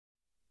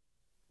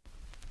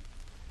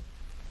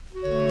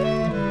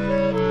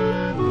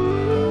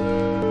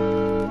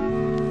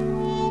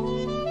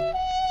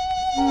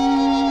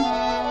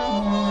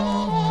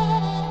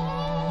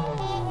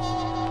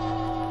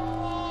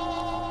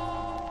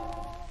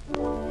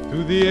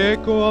To the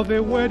echo of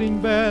a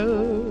wedding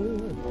bell,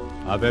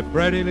 I've a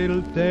pretty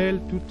little tale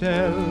to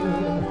tell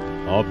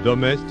of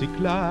domestic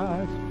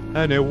life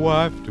and a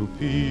wife to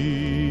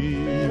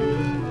feed.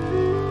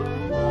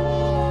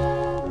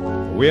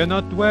 We're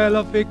not well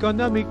off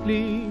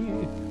economically,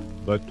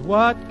 but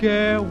what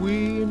care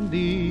we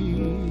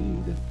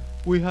indeed?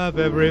 We have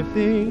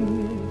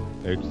everything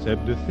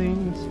except the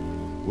things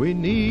we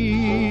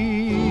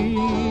need.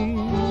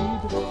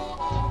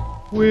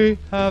 We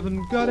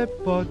haven't got a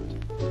pot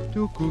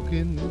to cook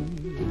in,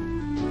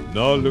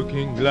 no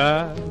looking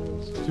glass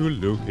to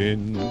look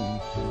in,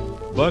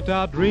 but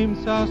our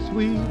dreams are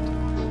sweet.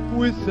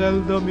 We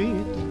seldom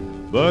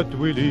eat, but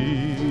we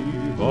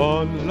live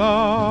on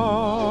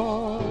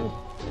love.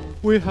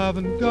 We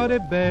haven't got a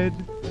bed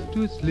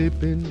to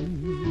sleep in,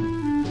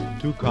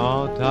 to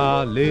count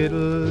our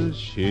little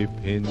sheep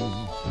in,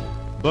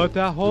 but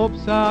our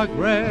hopes are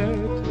great,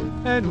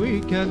 and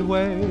we can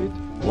wait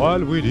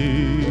while we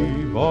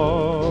live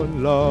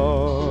on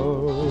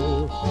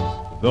love.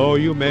 Though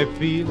you may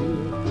feel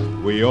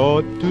we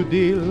ought to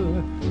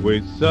deal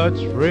with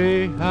such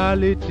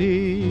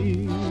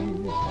reality,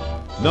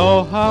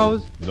 no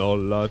house, no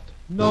lot,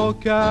 no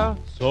car,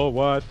 so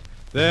what?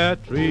 They're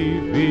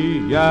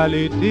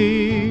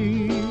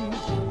trivialities.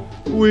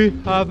 We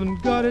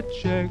haven't got a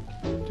check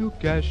to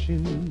cash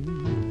in,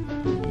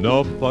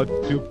 no pot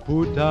to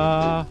put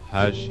our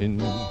hash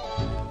in,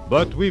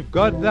 but we've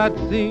got that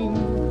thing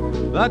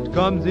that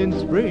comes in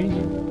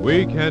spring.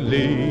 We can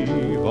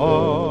live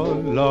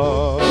on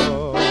love.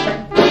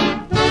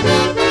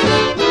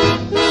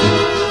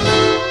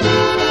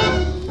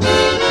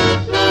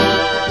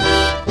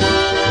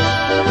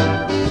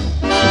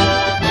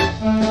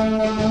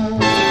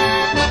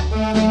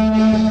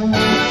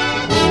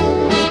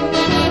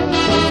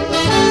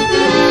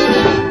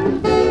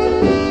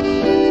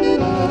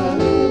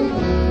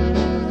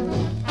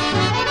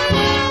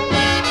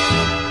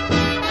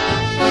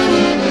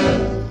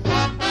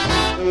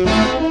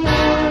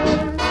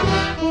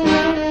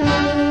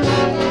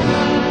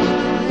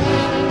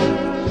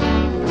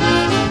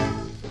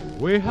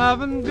 We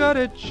haven't got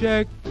a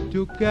check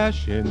to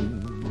cash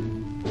in,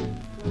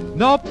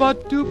 no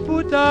pot to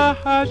put our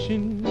hash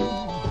in,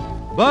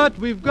 but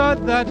we've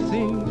got that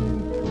thing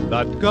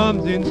that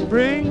comes in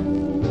spring.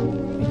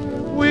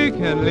 We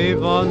can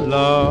live on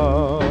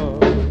love.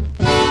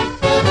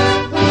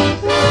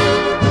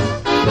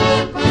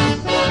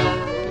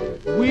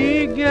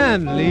 We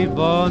can live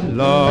on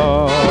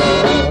love.